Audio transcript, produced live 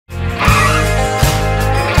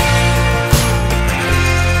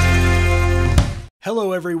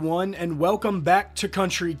Hello everyone, and welcome back to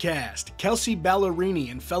Country Cast. Kelsea Ballerini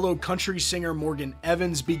and fellow country singer Morgan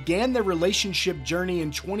Evans began their relationship journey in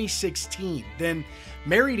 2016, then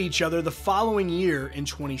married each other the following year in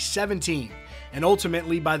 2017, and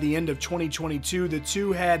ultimately by the end of 2022, the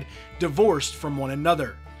two had divorced from one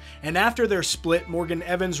another. And after their split, Morgan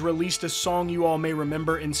Evans released a song you all may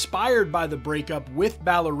remember inspired by the breakup with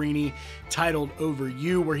Ballerini titled Over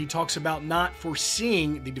You, where he talks about not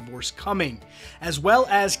foreseeing the divorce coming, as well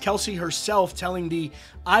as Kelsea herself telling the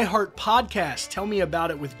iHeart podcast, Tell Me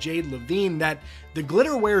About It with Jade Levine, that the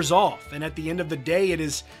glitter wears off, and at the end of the day, it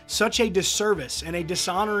is such a disservice and a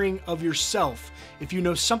dishonoring of yourself if you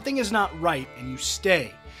know something is not right and you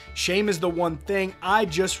stay. Shame is the one thing I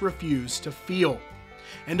just refuse to feel.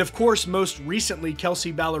 And of course, most recently,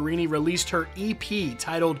 Kelsea Ballerini released her EP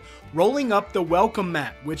titled Rolling Up the Welcome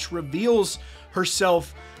Mat, which reveals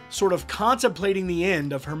herself sort of contemplating the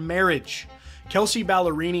end of her marriage. Kelsea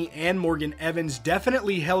Ballerini and Morgan Evans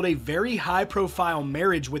definitely held a very high-profile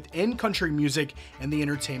marriage within country music and the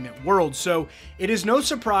entertainment world, so it is no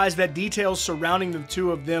surprise that details surrounding the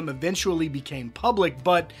two of them eventually became public,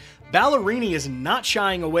 but Ballerini is not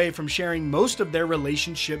shying away from sharing most of their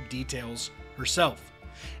relationship details herself.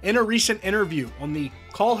 In a recent interview on the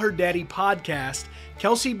Call Her Daddy podcast,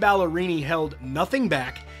 Kelsea Ballerini held nothing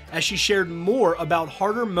back as she shared more about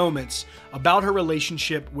harder moments about her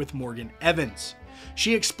relationship with Morgan Evans.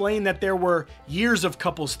 She explained that there were years of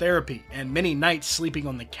couples therapy and many nights sleeping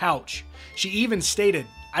on the couch. She even stated,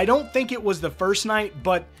 "I don't think it was the first night,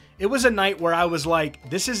 but it was a night where I was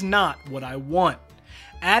like, this is not what I want."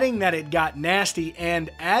 Adding that it got nasty,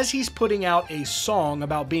 and as he's putting out a song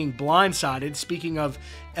about being blindsided, speaking of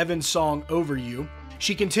Evans' song Over You,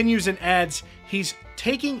 she continues and adds, "He's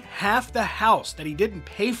taking half the house that he didn't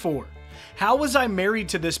pay for. How was I married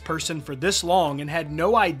to this person for this long and had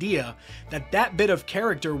no idea that that bit of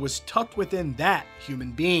character was tucked within that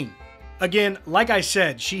human being?" Again, like I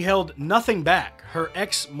said, she held nothing back. Her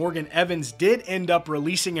ex, Morgan Evans, did end up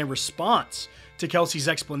releasing a response to Kelsea's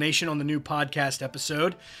explanation on the new podcast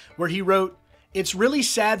episode, where he wrote, "It's really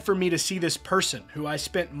sad for me to see this person who I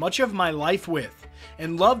spent much of my life with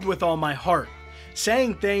and loved with all my heart,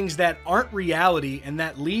 saying things that aren't reality and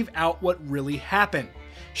that leave out what really happened.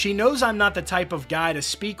 She knows I'm not the type of guy to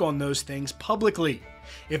speak on those things publicly.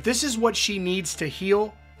 If this is what she needs to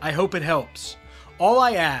heal, I hope it helps. All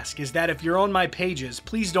I ask is that if you're on my pages,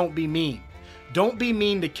 please don't be mean. Don't be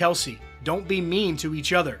mean to Kelsea. Don't be mean to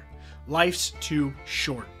each other. Life's too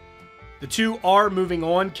short." The two are moving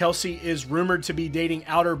on. Kelsea is rumored to be dating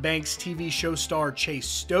Outer Banks TV show star Chase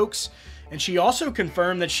Stokes, and she also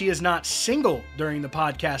confirmed that she is not single during the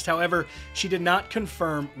podcast. However, she did not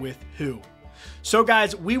confirm with who. So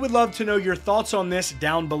guys, we would love to know your thoughts on this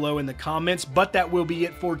down below in the comments, but that will be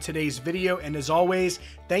it for today's video. And as always,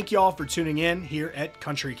 thank you all for tuning in here at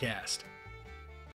Country Cast.